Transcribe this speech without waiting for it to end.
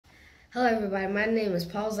Hello everybody, my name is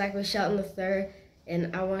Paul Zachary Shelton III,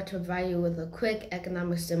 and I want to provide you with a quick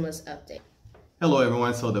economic stimulus update. Hello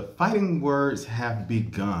everyone, so the fighting words have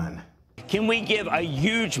begun. Can we give a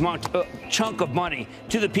huge chunk of money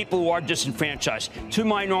to the people who are disenfranchised, to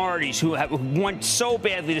minorities who want so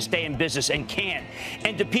badly to stay in business and can't,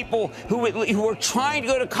 and to people who are trying to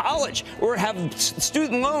go to college or have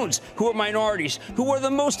student loans who are minorities, who are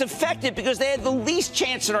the most affected because they had the least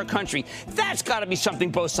chance in our country? That's got to be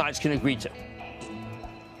something both sides can agree to.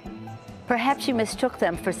 Perhaps you mistook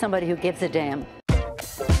them for somebody who gives a damn.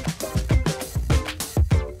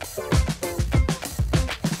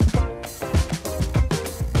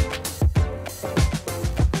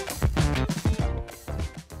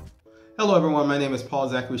 Hello everyone, my name is Paul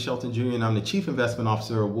Zachary Shelton Jr. and I'm the Chief Investment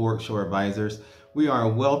Officer of Warwick Shore Advisors. We are a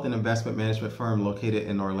wealth and investment management firm located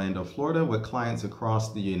in Orlando, Florida with clients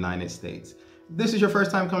across the United States. If this is your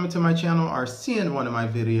first time coming to my channel or seeing one of my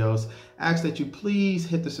videos, I ask that you please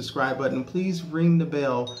hit the subscribe button, please ring the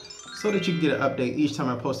bell so that you can get an update each time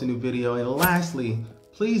I post a new video. And lastly,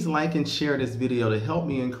 please like and share this video to help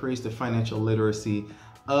me increase the financial literacy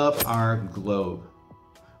of our globe.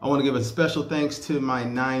 I want to give a special thanks to my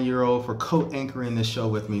 9-year-old for co-anchoring this show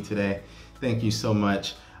with me today. Thank you so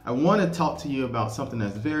much. I want to talk to you about something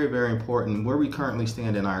that's very, very important, where we currently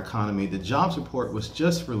stand in our economy. The jobs report was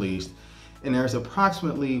just released, and there's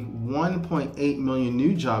approximately 1.8 million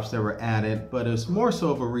new jobs that were added, but it's more so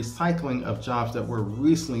of a recycling of jobs that were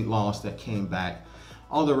recently lost that came back.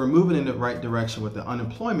 Although we're moving in the right direction with the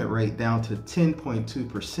unemployment rate down to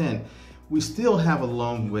 10.2%, we still have a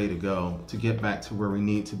long way to go to get back to where we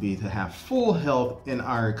need to be to have full health in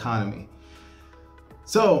our economy.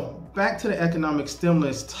 So back to the economic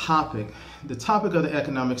stimulus topic. The topic of the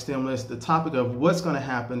economic stimulus, the topic of what's going to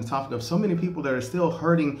happen, the topic of so many people that are still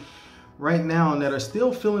hurting right now and that are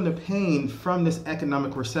still feeling the pain from this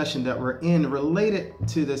economic recession that we're in related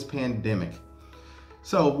to this pandemic.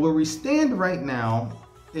 So where we stand right now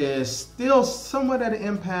is still somewhat at an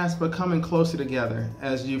impasse, but coming closer together.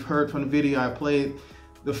 As you've heard from the video I played,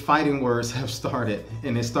 the fighting words have started,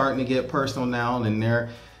 and it's starting to get personal now, and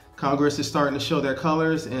Congress is starting to show their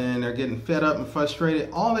colors, and they're getting fed up and frustrated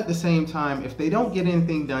all at the same time. If they don't get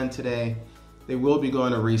anything done today, they will be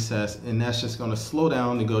going to recess, and that's just going to slow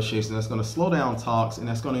down negotiations, that's going to slow down talks, and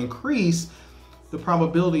that's going to increase the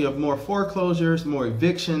probability of more foreclosures, more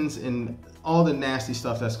evictions, and all the nasty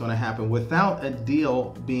stuff that's going to happen without a deal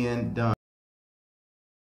being done.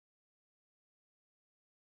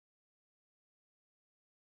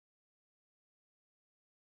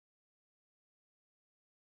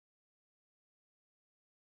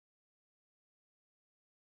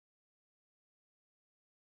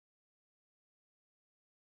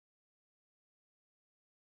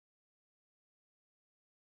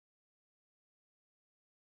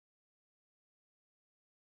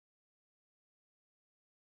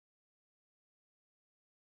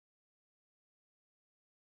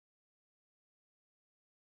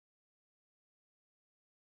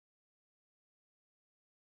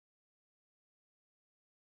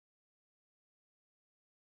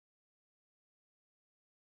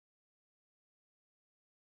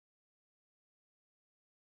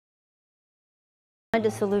 Find a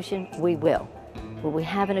solution, we will. Will we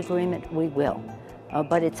have an agreement? We will.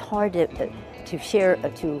 But it's hard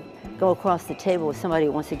to go across the table with somebody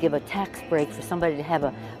who wants to give a tax break for somebody to have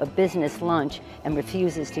a business lunch and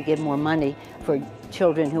refuses to give more money for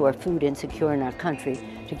children who are food insecure in our country,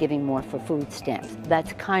 to giving more for food stamps.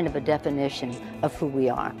 That's kind of a definition of who we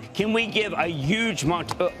are. Can we give a huge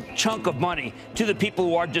chunk of money to the people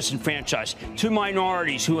who are disenfranchised, to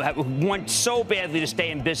minorities who want so badly to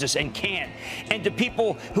stay in business and can't, and to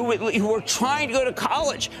people who are trying to go to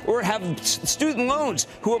college or have student loans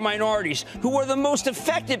who are minorities, who are the most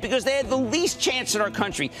affected because they had the least chance in our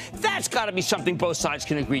country? That's got to be something both sides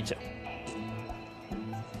can agree to.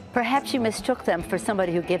 Perhaps you mistook them for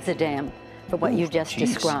somebody who gives a damn for what you just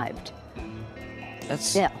described.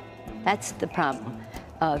 Yeah, that's the problem.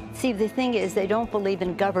 See, the thing is, they don't believe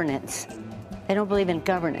in governance. They don't believe in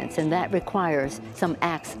governance, and that requires some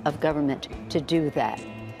acts of government to do that.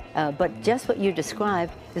 But just what you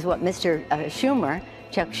described is what Mr.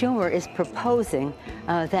 Chuck Schumer, is proposing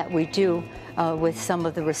that we do with some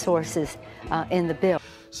of the resources in the bill.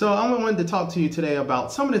 So I wanted to talk to you today about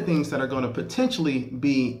some of the things that are going to potentially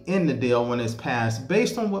be in the deal when it's passed,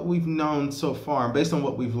 based on what we've known so far, based on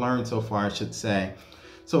what we've learned so far, I should say.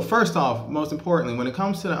 So first off, most importantly, when it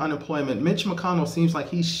comes to the unemployment, Mitch McConnell seems like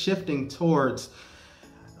he's shifting towards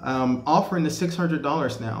offering the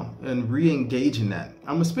 $600 now and re-engaging that.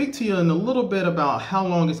 I'm gonna speak to you in a little bit about how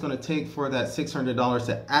long it's gonna take for that $600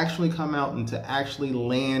 to actually come out and to actually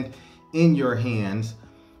land in your hands.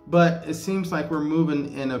 But it seems like we're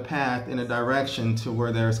moving in a path, in a direction to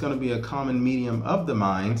where there's going to be a common medium of the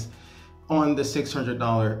minds on the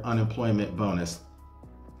 $600 unemployment bonus.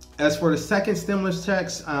 As for the second stimulus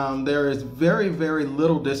checks, there is very, very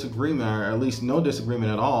little disagreement, or at least no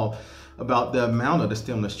disagreement at all, about the amount of the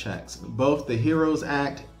stimulus checks. Both the HEROES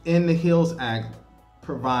Act and the HEALS Act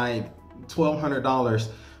provide $1,200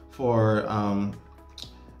 for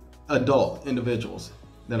adult individuals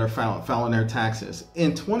that are filing their taxes,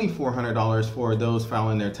 and $2,400 for those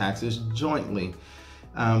filing their taxes jointly.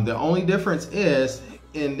 The only difference is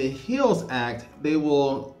in the HEALS Act, they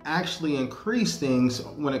will actually increase things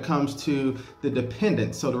when it comes to the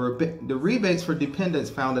dependents. So the rebates for dependents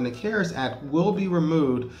found in the CARES Act will be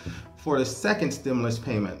removed for the second stimulus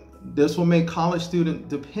payment. This will make college student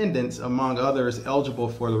dependents, among others, eligible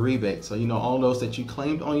for the rebate. So, you know, all those that you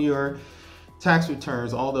claimed on your tax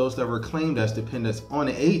returns, all those that were claimed as dependents on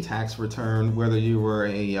a tax return, whether you were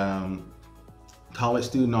a college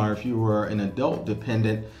student or if you were an adult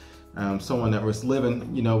dependent, someone that was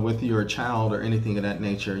living, you know, with your child or anything of that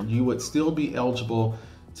nature, you would still be eligible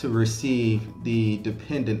to receive the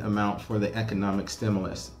dependent amount for the economic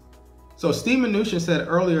stimulus. So Steve Mnuchin said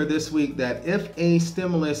earlier this week that if a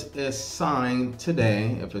stimulus is signed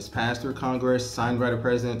today, if it's passed through Congress, signed by the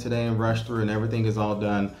president today and rushed through and everything is all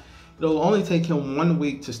done, it'll only take him 1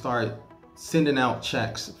 week to start sending out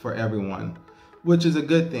checks for everyone, which is a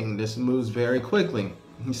good thing. This moves very quickly.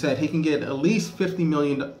 He said he can get at least 50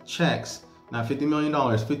 million checks, not $50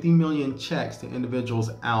 million, 50 million checks to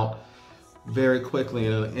individuals out very quickly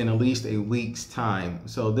in at least a week's time.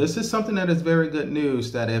 So this is something that is very good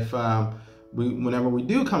news, that if whenever we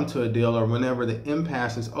do come to a deal, or whenever the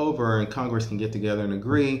impasse is over and Congress can get together and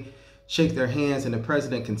agree, shake their hands, and the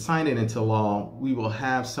president can sign it into law, we will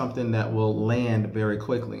have something that will land very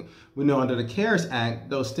quickly. We know under the CARES Act,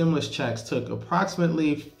 those stimulus checks took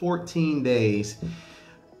approximately 14 days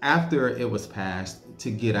after it was passed to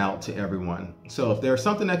get out to everyone. So if there's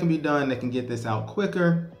something that can be done that can get this out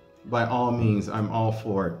quicker, by all means, I'm all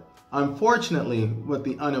for it. Unfortunately, with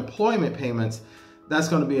the unemployment payments, that's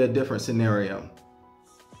going to be a different scenario.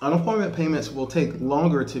 Unemployment payments will take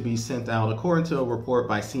longer to be sent out. According to a report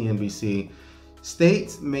by CNBC,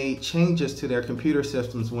 states made changes to their computer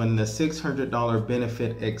systems when the $600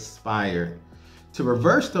 benefit expired. To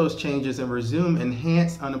reverse those changes and resume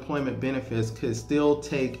enhanced unemployment benefits could still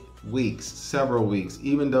take weeks, several weeks,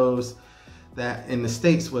 even those that in the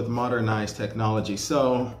states with modernized technology.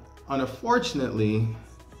 So unfortunately,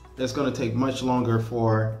 it's going to take much longer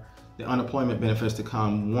for the unemployment benefits to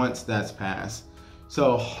come once that's passed.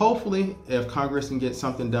 So hopefully, if Congress can get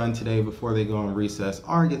something done today before they go on recess,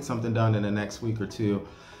 or get something done in the next week or two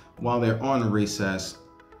while they're on recess,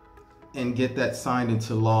 and get that signed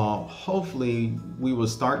into law, hopefully we will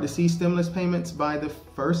start to see stimulus payments by the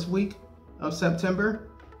first week of September,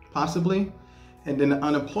 possibly. And then the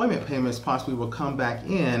unemployment payments possibly will come back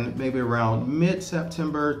in maybe around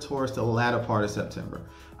mid-September towards the latter part of September.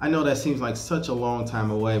 I know that seems like such a long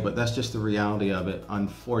time away, but that's just the reality of it,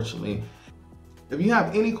 unfortunately. If you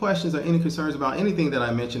have any questions or any concerns about anything that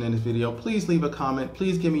I mentioned in this video, please leave a comment.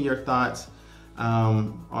 Please give me your thoughts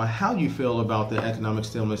on how you feel about the economic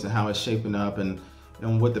stimulus and how it's shaping up, and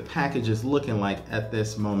what the package is looking like at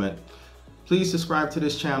this moment. Please subscribe to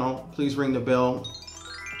this channel. Please ring the bell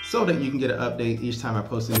so that you can get an update each time I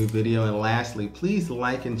post a new video. And lastly, please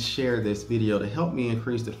like and share this video to help me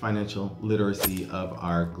increase the financial literacy of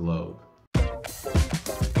our globe.